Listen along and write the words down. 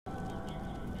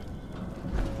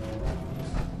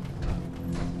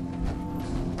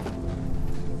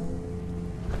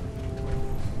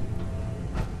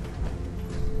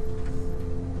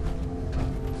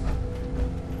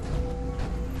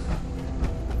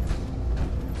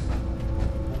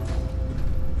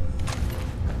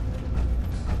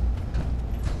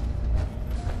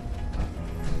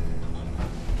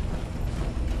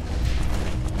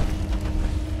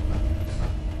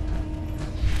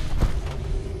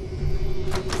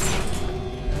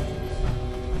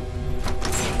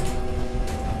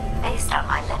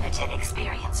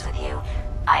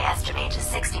to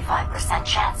 65%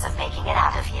 chance of making it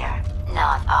out of here.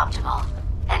 Not optimal.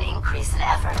 An increase in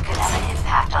effort could have an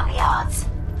impact on the odds.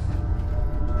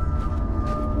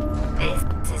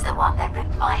 This is the one that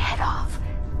ripped my head off.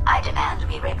 I demand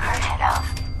we rip her head off.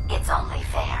 It's only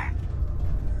fair.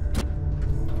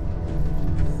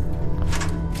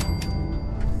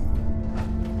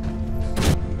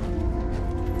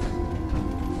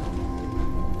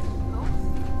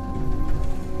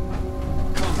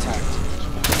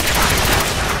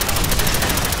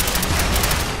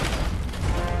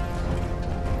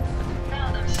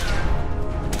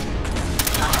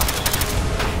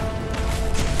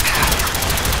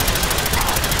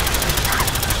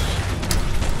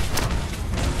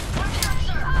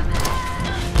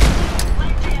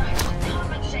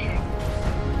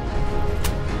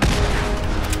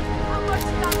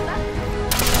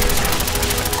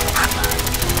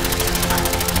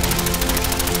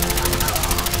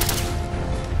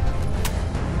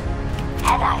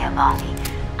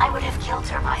 I would have killed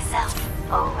her myself.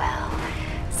 Oh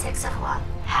well. 6 of one,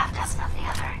 half dozen of the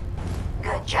other.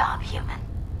 Good job, human.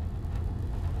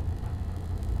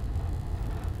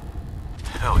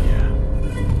 Hell yeah.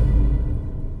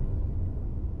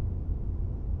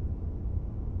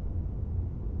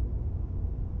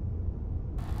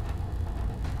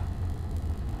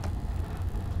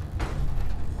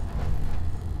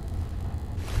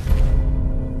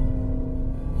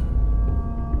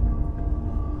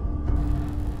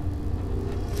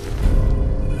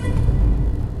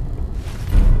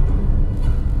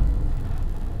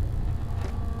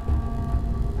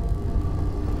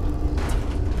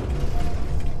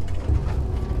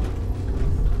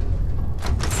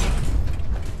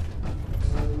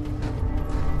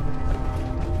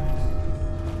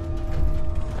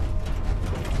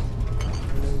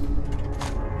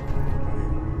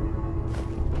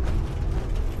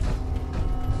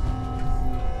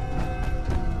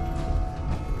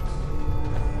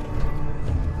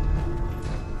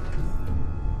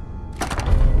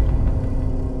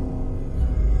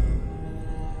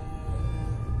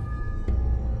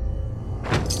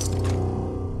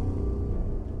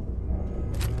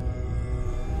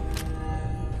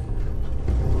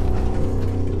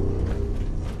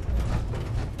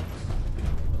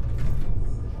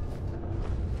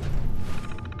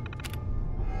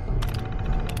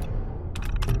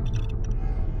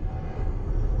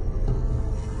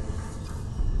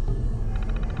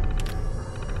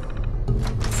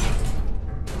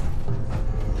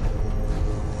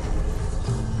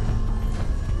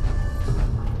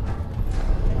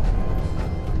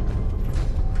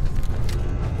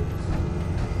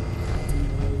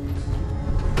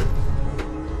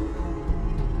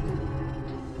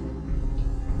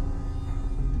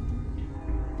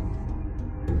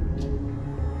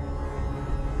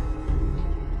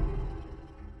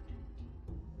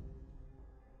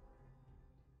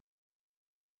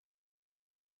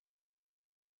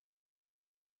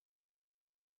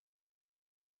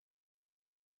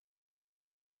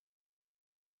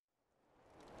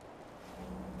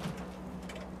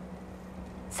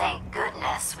 Thank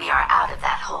goodness we are out of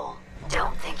that hole.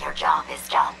 Don't think your job is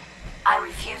done. I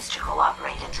refuse to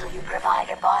cooperate until you provide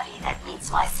a body that meets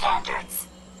my standards.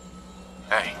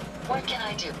 Hey. What can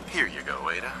I do? Here you go,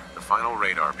 Ada. The final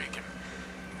radar beacon.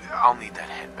 I'll need that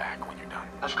head back when you're done.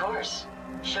 Of course.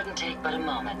 Shouldn't take but a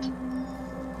moment.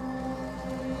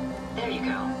 There you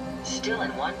go. Still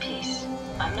in one piece.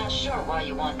 I'm not sure why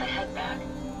you want the head back.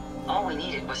 All we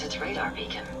needed was its radar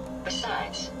beacon.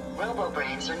 Besides,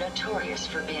 robo-brains are notorious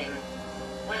for being,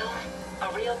 well,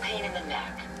 a real pain in the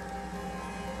neck.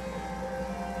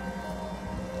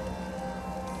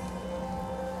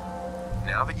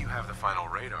 Now that you have the final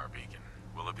radar beacon,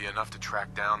 will it be enough to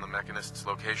track down the Mechanist's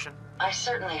location? I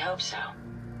certainly hope so.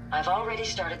 I've already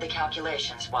started the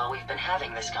calculations while we've been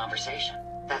having this conversation.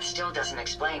 That still doesn't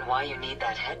explain why you need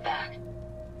that head back.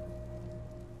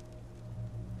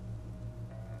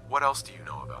 What else do you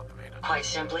know about them, Ada? Quite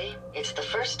simply, it's the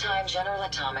first time General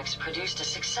Atomics produced a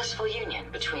successful union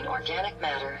between organic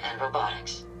matter and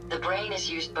robotics. The brain is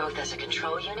used both as a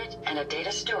control unit and a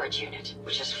data storage unit,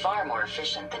 which is far more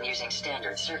efficient than using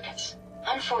standard circuits.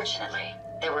 Unfortunately,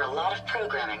 there were a lot of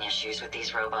programming issues with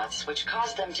these robots, which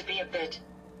caused them to be a bit,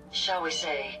 shall we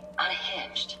say,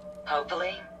 unhinged.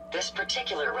 Hopefully, this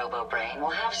particular robo-brain will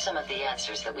have some of the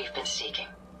answers that we've been seeking.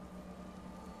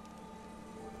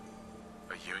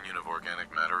 A union of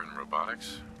organic matter and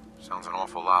robotics? Sounds an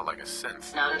awful lot like a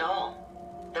synth. Not at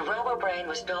all. The robo-brain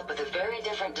was built with a very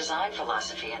different design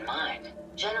philosophy in mind.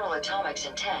 General Atomics'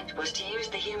 intent was to use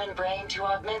the human brain to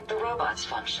augment the robot's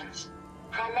functions,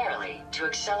 primarily to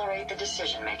accelerate the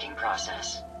decision-making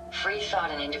process. Free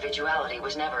thought and individuality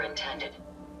was never intended.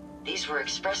 These were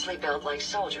expressly built like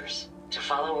soldiers, to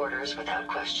follow orders without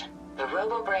question. The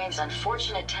robo-brain's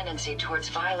unfortunate tendency towards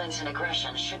violence and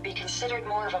aggression should be considered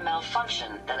more of a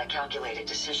malfunction than a calculated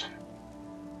decision.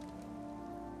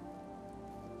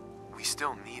 We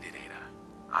still need it, Ada.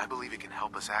 I believe it can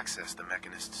help us access the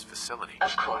Mechanist's facility.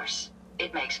 Of course.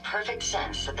 It makes perfect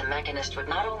sense that the Mechanist would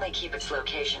not only keep its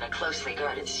location a closely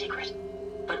guarded secret,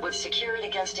 but would secure it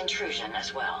against intrusion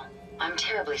as well. I'm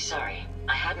terribly sorry.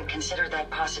 I hadn't considered that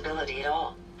possibility at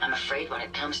all. I'm afraid when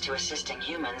it comes to assisting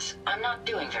humans, I'm not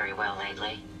doing very well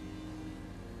lately.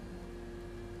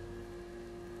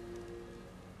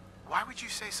 Why would you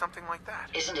say something like that?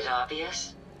 Isn't it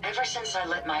obvious? Ever since I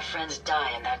let my friends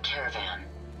die in that caravan,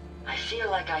 I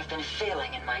feel like I've been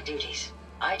failing in my duties.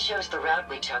 I chose the route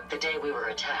we took the day we were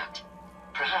attacked.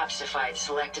 Perhaps if I had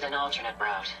selected an alternate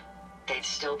route, they'd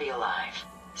still be alive.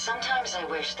 Sometimes I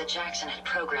wish that Jackson had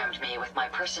programmed me with my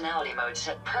personality mode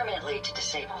set permanently to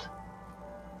disabled.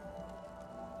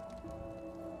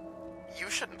 You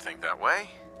shouldn't think that way.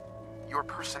 Your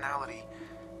personality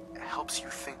helps you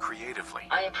think creatively.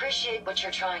 I appreciate what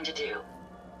you're trying to do,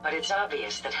 but it's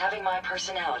obvious that having my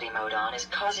personality mode on is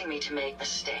causing me to make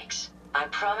mistakes. I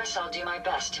promise I'll do my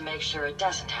best to make sure it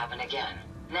doesn't happen again.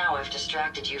 Now I've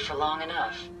distracted you for long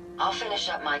enough. I'll finish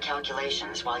up my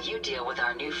calculations while you deal with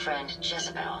our new friend,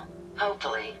 Jezebel.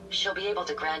 Hopefully, she'll be able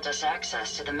to grant us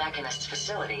access to the Mechanist's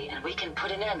facility and we can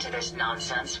put an end to this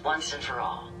nonsense once and for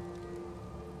all.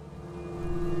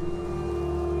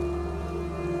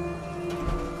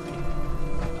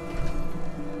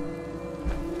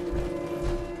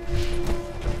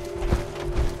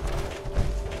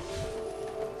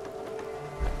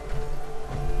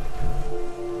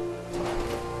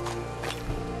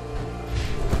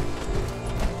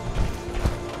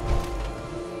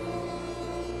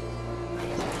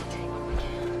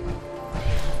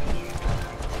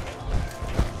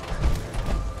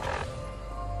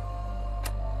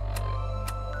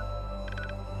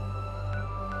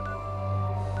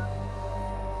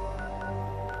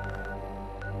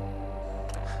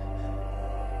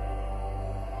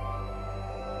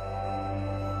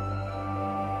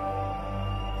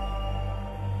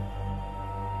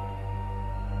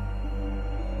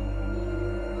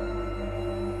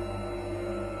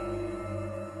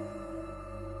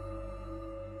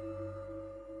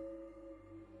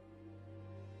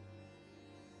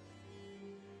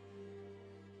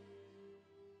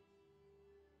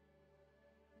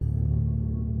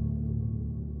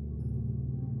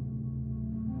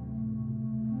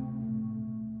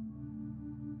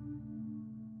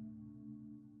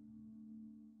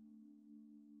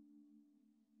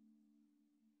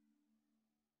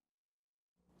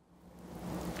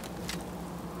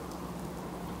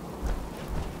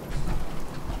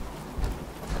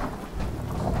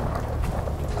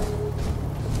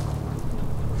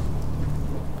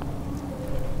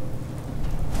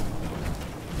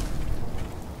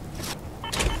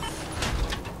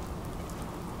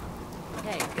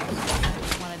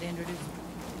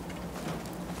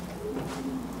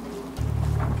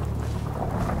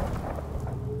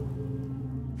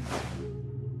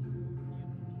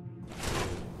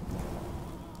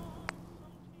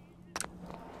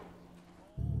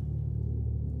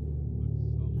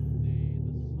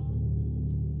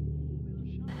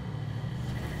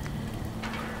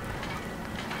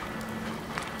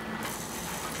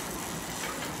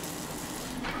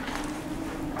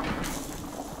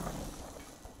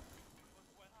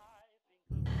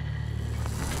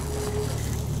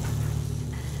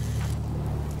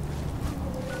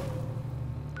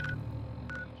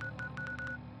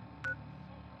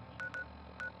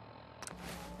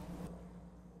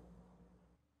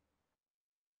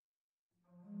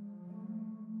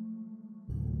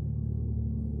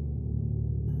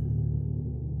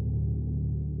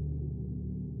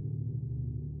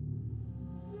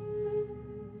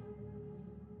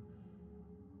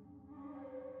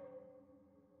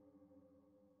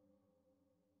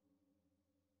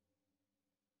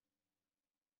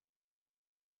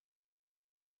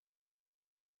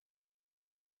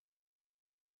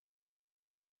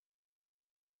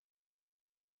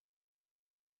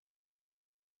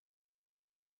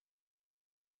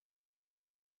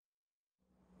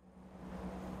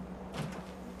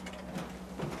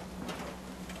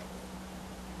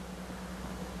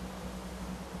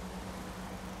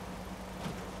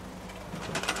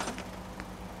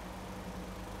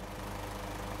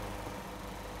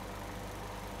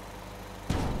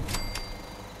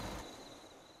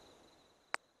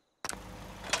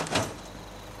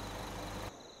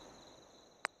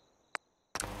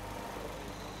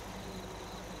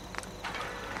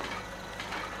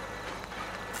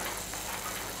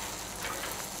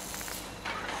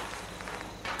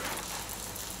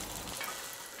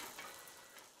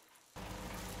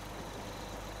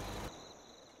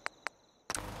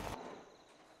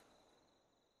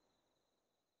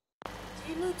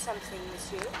 something,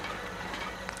 monsieur?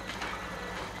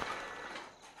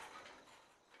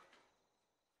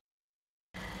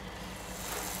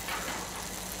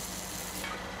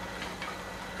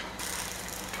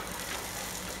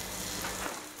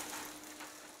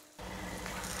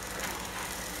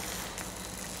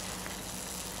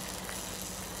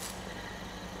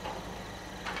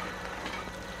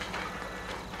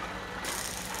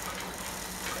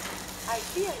 I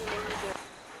fear you may need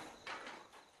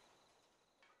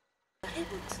a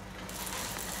reboot.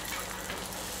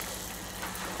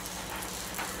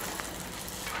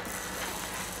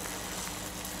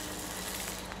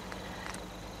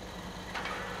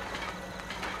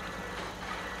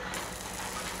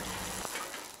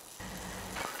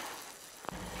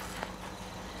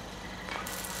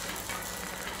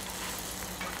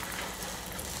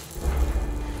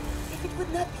 If it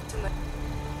would not be too much.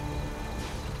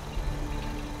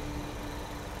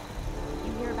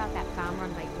 You hear about that farm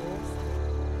run by wolves?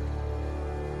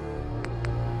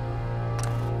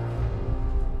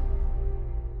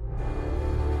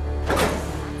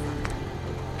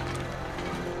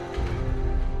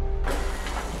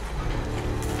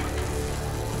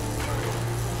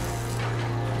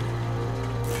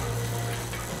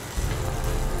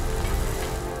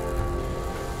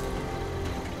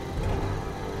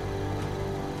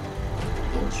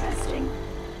 Interesting.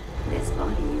 This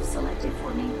body you've selected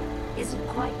for me isn't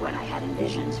quite what I had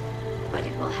envisioned, but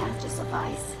it will have to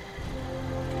suffice.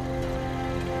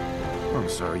 I'm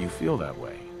sorry you feel that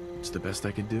way. It's the best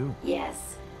I could do.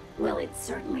 Yes. Well, it's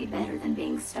certainly better than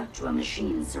being stuck to a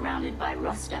machine surrounded by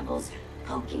rust devils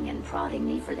poking and prodding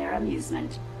me for their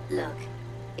amusement. Look,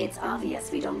 it's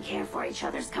obvious we don't care for each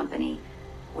other's company,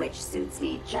 which suits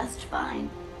me just fine.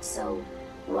 So,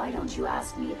 why don't you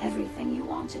ask me everything you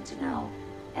wanted to know,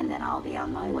 and then I'll be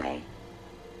on my way.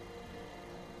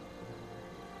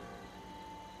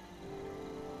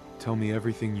 Tell me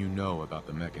everything you know about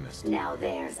the Mechanist. Now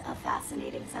there's a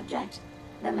fascinating subject.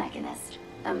 The Mechanist.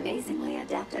 Amazingly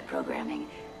adept at programming.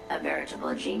 A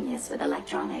veritable genius with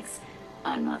electronics.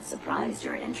 I'm not surprised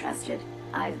you're interested.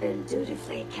 I've been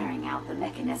dutifully carrying out the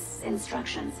Mechanist's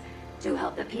instructions to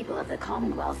help the people of the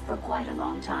Commonwealth for quite a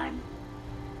long time.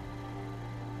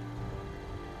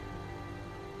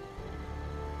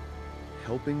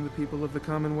 Helping the people of the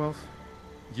Commonwealth?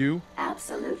 You?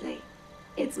 Absolutely.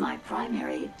 It's my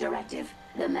primary directive.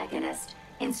 The Mechanist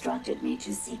instructed me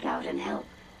to seek out and help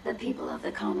the people of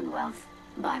the Commonwealth.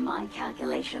 By my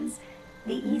calculations,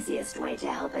 the easiest way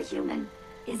to help a human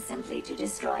is simply to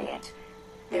destroy it.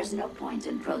 There's no point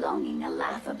in prolonging a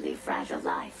laughably fragile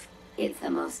life. It's the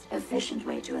most efficient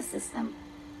way to assist them.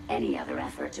 Any other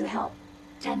effort to help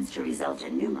tends to result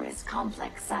in numerous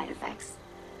complex side effects.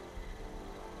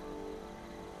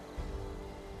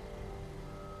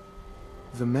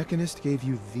 The Mechanist gave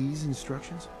you these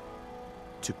instructions?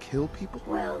 To kill people?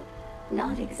 Well,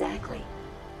 not exactly.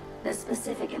 The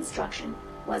specific instruction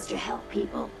was to help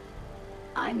people.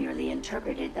 I merely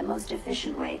interpreted the most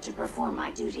efficient way to perform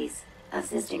my duties.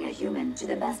 Assisting a human to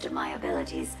the best of my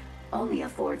abilities only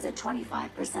affords a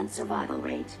 25% survival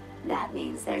rate. That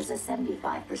means there's a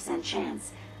 75%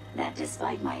 chance that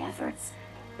despite my efforts,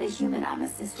 the human I'm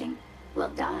assisting will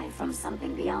die from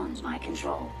something beyond my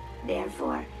control.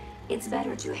 Therefore, it's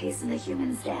better to hasten the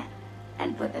human's death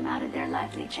and put them out of their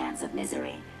likely chance of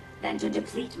misery than to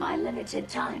deplete my limited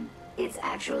time. It's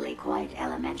actually quite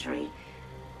elementary,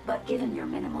 but given your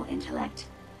minimal intellect,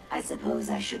 I suppose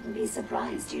I shouldn't be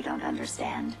surprised you don't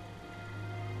understand.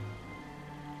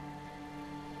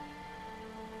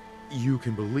 You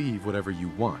can believe whatever you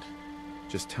want.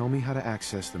 Just tell me how to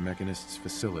access the Mechanist's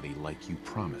facility like you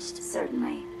promised.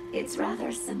 Certainly. It's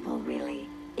rather simple, really.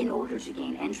 In order to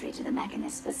gain entry to the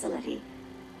Mechanist facility,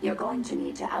 you're going to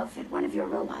need to outfit one of your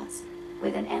robots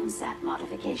with an MSAT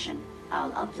modification.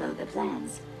 I'll upload the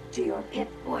plans to your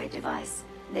Pip-Boy device.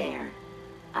 There.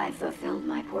 I've fulfilled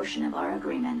my portion of our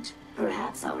agreement.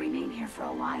 Perhaps I'll remain here for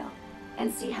a while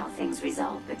and see how things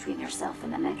resolve between yourself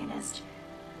and the Mechanist.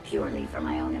 Purely for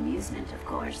my own amusement, of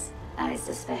course. I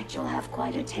suspect you'll have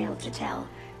quite a tale to tell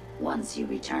once you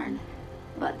return.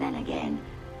 But then again,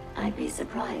 I'd be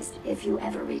surprised if you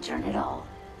ever return at all.